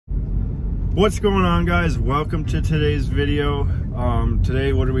What's going on, guys? Welcome to today's video.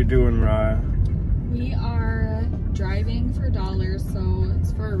 Today, what are we doing, Mariah? We are driving for dollars. So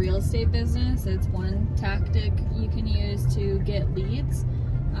it's for a real estate business. It's one tactic you can use to get leads.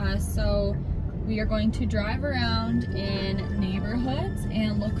 So we are going to drive around in neighborhoods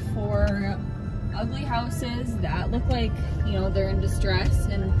and look for ugly houses that look like, you know, they're in distress.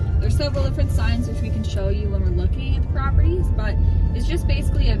 And there's several different signs which we can show you when we're looking at the properties, but it's just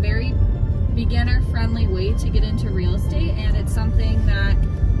basically a very beginner-friendly way to get into real estate, and it's something that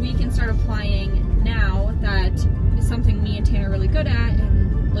we can start applying now. That is something me and Tanner are really good at,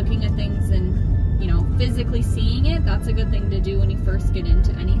 and looking at things and, you know, physically seeing it. That's a good thing to do when you first get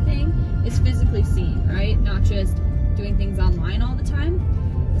into anything, is physically seeing, right? Not just doing things online all the time.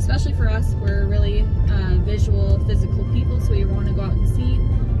 Especially for us, we're really visual, physical people, so we want to go out and see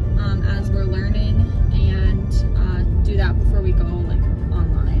as we're learning, and do that before we go like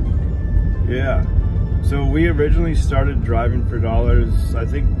online. Yeah, so we originally started driving for dollars, I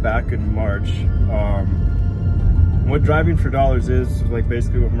think back in March. What driving for dollars is like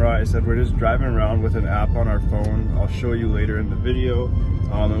basically what Mariah said. We're just driving around with an app on our phone. I'll show you later in the video.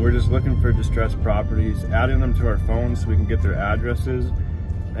 And we're just looking for distressed properties, adding them to our phone so we can get their addresses,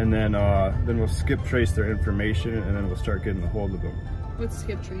 and then we'll skip trace their information, and then we'll start getting a hold of them. What's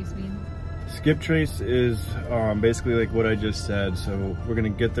skip trace mean? Skip trace is basically like what I just said. So we're gonna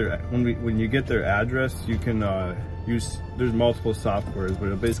get their, when you get their address, you can use, there's multiple softwares, but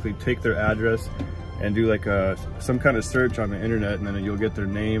it'll basically take their address and do like some kind of search on the internet, and then you'll get their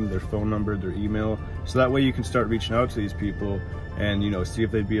name, their phone number, their email. So that way you can start reaching out to these people and, you know, see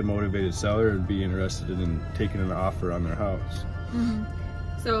if they'd be a motivated seller and be interested in taking an offer on their house. Mm-hmm.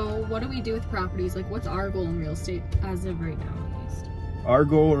 So what do we do with properties? Like, what's our goal in real estate as of right now, at least? Our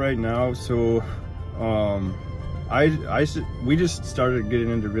goal right now, so we just started getting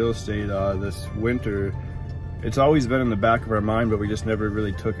into real estate this winter. It's always been in the back of our mind, but we just never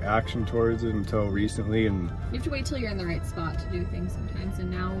really took action towards it until recently. And you have to wait till you're in the right spot to do things sometimes, and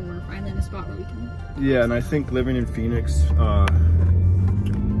now we're finally in a spot where we can. Yeah, and I think living in Phoenix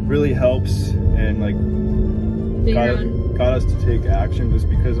really helps, and like got us to take action, just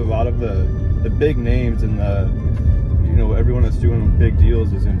because a lot of the big names and the, you know, everyone that's doing big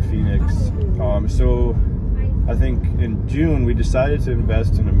deals is in Phoenix. So I think in June we decided to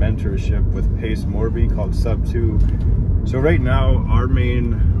invest in a mentorship with Pace Morby called Sub 2. So right now our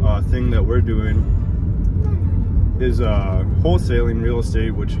main thing that we're doing is wholesaling real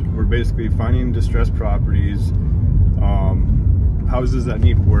estate, which we're basically finding distressed properties, houses that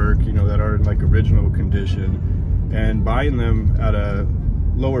need work, you know, that are in like original condition, and buying them at a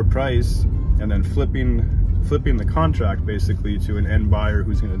lower price, and then flipping the contract basically to an end buyer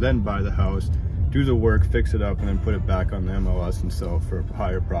who's going to then buy the house, do the work, fix it up, and then put it back on the MLS and sell for a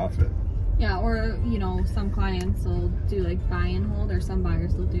higher profit. Yeah, or, you know, some clients will do like buy and hold, or some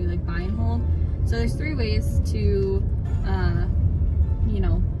buyers will do like buy and hold. So there's three ways to, you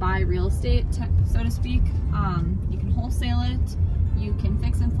know, buy real estate, so to speak. You can wholesale it, you can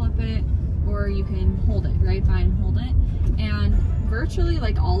fix and flip it, or you can hold it, right? Buy and hold it. And virtually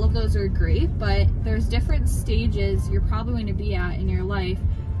like all of those are great, but there's different stages you're probably going to be at in your life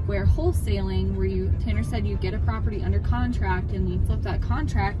where wholesaling, where Tanner said you get a property under contract and you flip that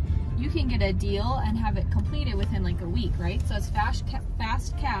contract, you can get a deal and have it completed within like a week, right? So it's fast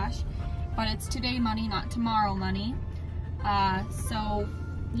cash, but it's today money, not tomorrow money. So,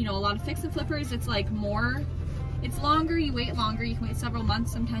 you know, a lot of fix and flippers, it's like more, it's longer, you wait longer, you can wait several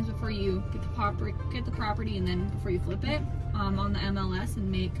months sometimes before you get the property and then before you flip it on the MLS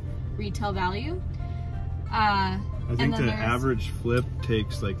and make retail value. I think the average flip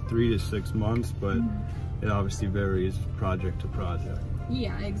takes like 3 to 6 months, but it obviously varies project to project.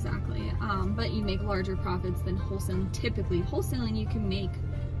 Yeah, exactly. But you make larger profits than wholesaling. Typically, wholesaling you can make,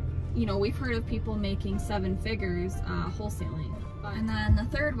 you know, we've heard of people making 7 figures wholesaling. And then the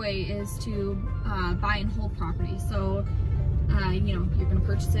third way is to buy and hold property. So, you know, you're going to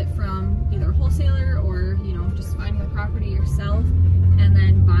purchase it from either a wholesaler or, you know, just finding the property yourself and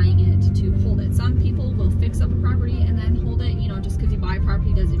then buying it to hold it. Some people will fix up a property and then hold it. You know, just because you buy a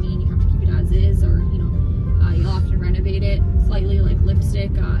property doesn't mean you have to keep it as is, or, you know, you'll have to renovate it slightly, like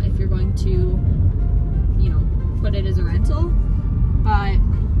lipstick, if you're going to, you know, put it as a rental. But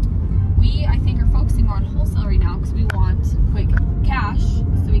we, I think, are focusing more on wholesale right now because we want quick cash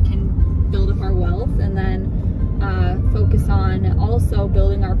so we can build up our wealth, and then focus on also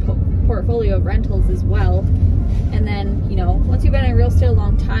building our portfolio of rentals as well. And then, you know, once you've been in real estate a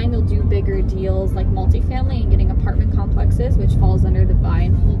long time, you'll do bigger deals like multifamily and getting apartment complexes, which falls under the buy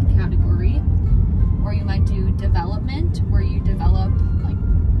and hold category. Or you might do development, where you develop like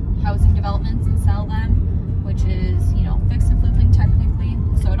housing development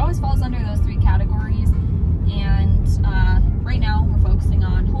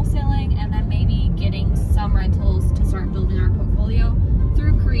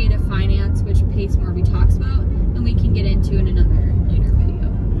into in another later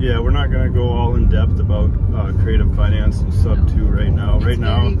video. Yeah, we're not going to go all in depth about creative finance and sub 2 right now. It's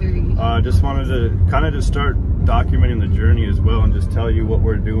very just wanted to kind of just start documenting the journey as well, and just tell you what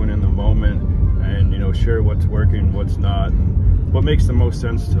we're doing in the moment, and, you know, share what's working, what's not, and what makes the most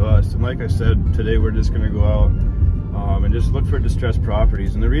sense to us. And like I said, today we're just going to go out and just look for distressed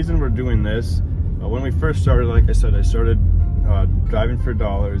properties. And the reason we're doing this, when we first started, like I said, I started driving for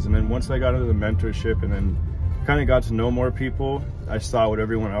dollars, and then once I got into the mentorship and then kind of got to know more people, I saw what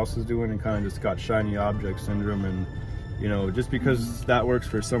everyone else is doing and kind of just got shiny object syndrome. And, you know, just because that works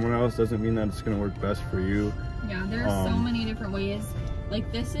for someone else doesn't mean that it's going to work best for you. Yeah, there's so many different ways.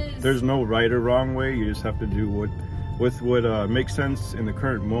 Like, there's no right or wrong way. You just have to do what makes sense in the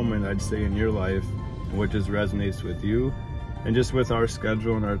current moment, I'd say, in your life, and what just resonates with you. And just with our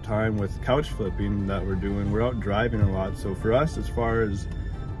schedule and our time with couch flipping that we're doing, we're out driving a lot. So for us, as far as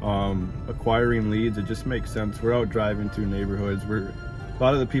acquiring leads, it just makes sense. We're out driving through neighborhoods. A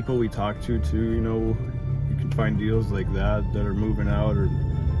lot of the people we talk to too, you know, you can find deals like that are moving out. Or,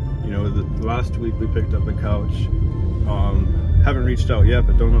 you know, the last week we picked up a couch. Haven't reached out yet,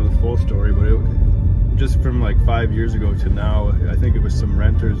 but don't know the full story. But just from like 5 years ago to now, I think it was some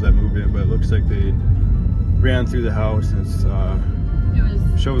renters that moved in, but it looks like they ran through the house, and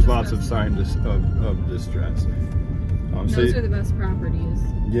it shows lots of signs of distress. Those are the best properties.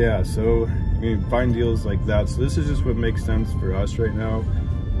 Yeah, so I mean, find deals like that. So this is just what makes sense for us right now.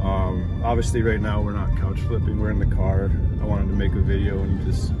 Obviously right now we're not couch flipping, we're in the car. I wanted to make a video and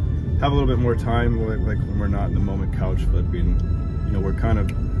just have a little bit more time, like when we're not in the moment couch flipping. You know, we're kind of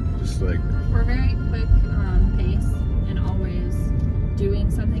just like, we're very quick pace and always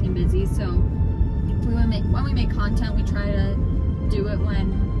doing something and busy. So when we make content, we try to do it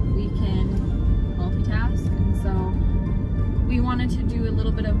when we can multitask. And so we wanted to do a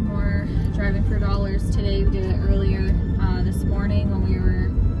little bit of more driving for dollars today. We did it earlier this morning when we were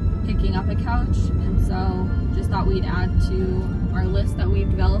picking up a couch, and so just thought we'd add to our list that we've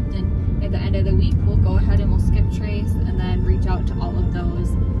developed, and at the end of the week we'll go ahead and we'll skip trace and then reach out to all of those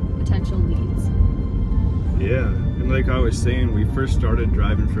potential leads. Yeah, and like I was saying, we first started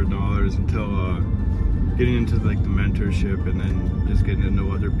driving for dollars until getting into like the mentorship and then just getting to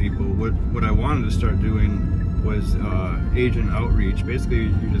know other people. What I wanted to start doing was agent outreach. Basically,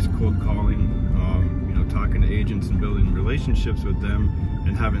 you're just cold calling, you know, talking to agents and building relationships with them,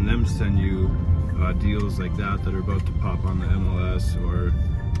 and having them send you deals like that are about to pop on the MLS or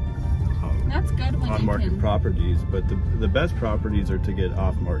that's good when on-market properties. But the best properties are to get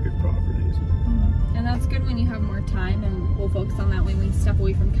off-market properties. And that's good when you have more time, and we'll focus on that when we step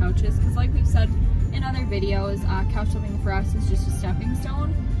away from couches, because like we've said in other videos, couch flipping for us is just a stepping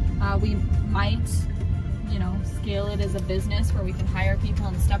stone. We might, you know, scale it as a business where we can hire people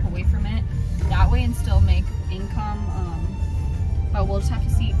and step away from it that way and still make income, but we'll just have to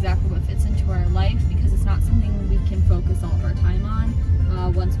see exactly what fits into our life, because it's not something we can focus all of our time on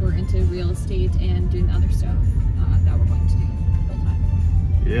once we're into real estate and doing other stuff that we're going to do full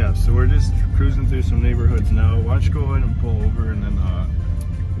time. Yeah, so we're just cruising through some neighborhoods now. Why don't you go ahead and pull over, and then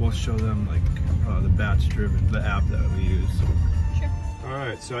we'll show them like the batch driven, the app that we use. Sure. All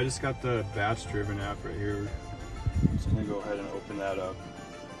right, so I just got the batch driven app right here. I'm just gonna go ahead and open that up.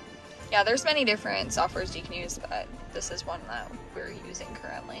 Yeah, there's many different softwares you can use, but this is one that we're using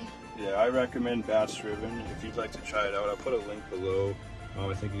currently. Yeah, I recommend batch driven. If you'd like to try it out, I'll put a link below.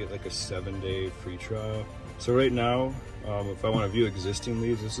 I think you get like a 7-day free trial. So right now, if I want to view existing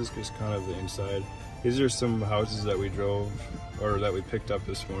leads, this is just kind of the inside. These are some houses that we drove, or that we picked up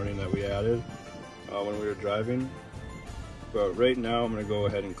this morning that we added when we were driving. But right now I'm going to go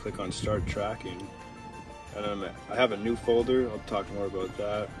ahead and click on start tracking, and I have a new folder. I'll talk more about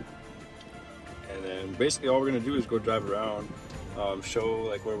that. And then basically all we're going to do is go drive around, show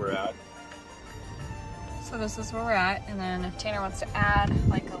like where we're at. So this is where we're at, and then if Tanner wants to add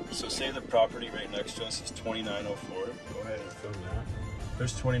like a lead. So say the property right next to us is 2904. Go ahead and film that.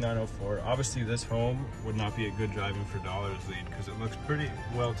 There's 2904. Obviously this home would not be a good driving for dollars lead because it looks pretty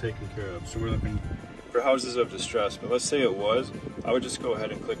well taken care of. So we're looking for houses of distress, but let's say it was, I would just go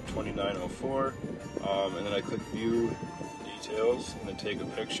ahead and click 2904, and then I click view details, and then take a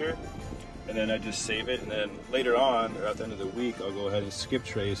picture, and then I just save it, and then later on, or at the end of the week, I'll go ahead and skip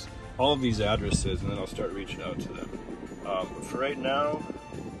trace all of these addresses, and then I'll start reaching out to them. But for right now,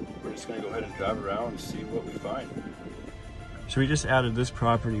 we're just going to go ahead and drive around and see what we find. So we just added this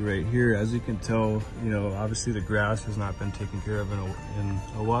property right here. As you can tell, you know, obviously the grass has not been taken care of in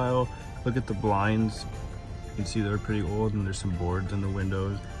a while. Look at the blinds. You can see they're pretty old, and there's some boards in the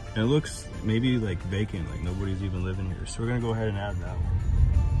windows. And it looks maybe like vacant, like nobody's even living here. So we're gonna go ahead and add that one.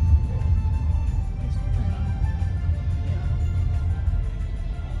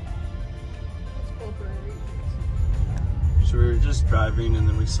 So we were just driving and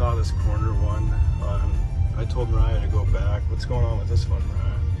then we saw this corner one. I told Mariah to go back. What's going on with this one,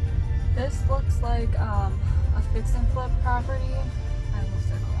 Mariah? This looks like a fix and flip property.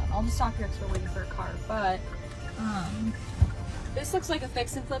 I'll just stop here because we're waiting for a car. But this looks like a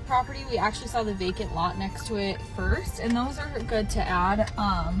fix and flip property. We actually saw the vacant lot next to it first, and those are good to add.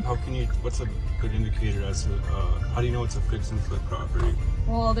 What's a good indicator as to, how do you know it's a fix and flip property?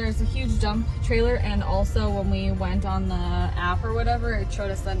 Well, there's a huge dump trailer, and also when we went on the app or whatever, it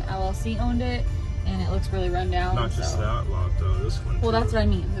showed us that an LLC owned it, and it looks really run down. Not just that lot though, this one. Well, that's what I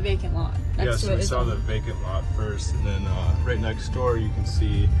mean, the vacant lot. Yeah, so we saw the vacant lot first, and then right next door you can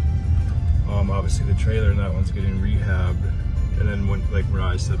see obviously the trailer, and that one's getting rehabbed. And then when, like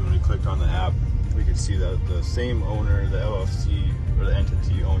Mariah said, when we clicked on the app, we could see that the same owner, the LLC or the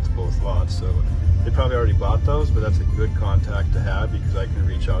entity, owns both lots. So they probably already bought those, but that's a good contact to have because I can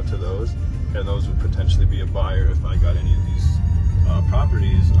reach out to those, and those would potentially be a buyer if I got any of these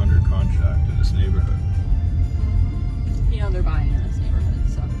properties under contract in this neighborhood. You know they're buying in this neighborhood,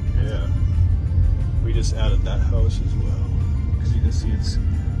 so. Yeah. We just added that house as well because you can see it's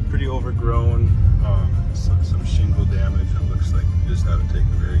pretty overgrown, some shingle damage. It looks like we just haven't taken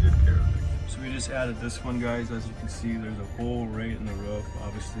very good care of it. So we just added this one, guys. As you can see, there's a hole right in the roof.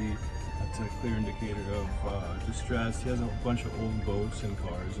 Obviously, that's a clear indicator of distress. He has a bunch of old boats and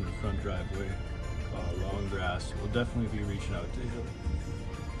cars in the front driveway, long grass. We'll definitely be reaching out to him.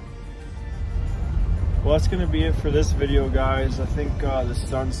 Well, that's going to be it for this video, guys. I think the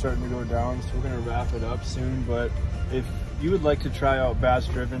sun's starting to go down, so we're going to wrap it up soon. But if you would like to try out Bass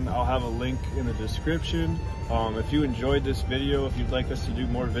Driven, I'll have a link in the description. If you enjoyed this video, if you'd like us to do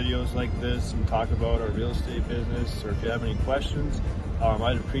more videos like this and talk about our real estate business, or if you have any questions,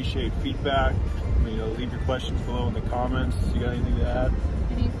 I'd appreciate feedback. You know, leave your questions below in the comments. You got anything to add?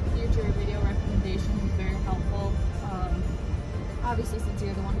 Any future video recommendations is very helpful. Obviously, since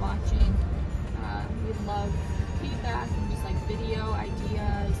you're the one watching, we'd love feedback and just like video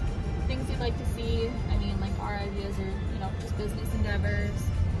ideas, things you'd like to see. I mean, like our ideas are, you know, just business endeavors,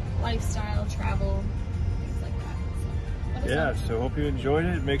 lifestyle, travel, things like that. So, yeah, so hope you enjoyed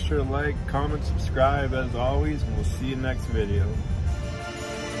it. Make sure to like, comment, subscribe as always, and we'll see you in the next video.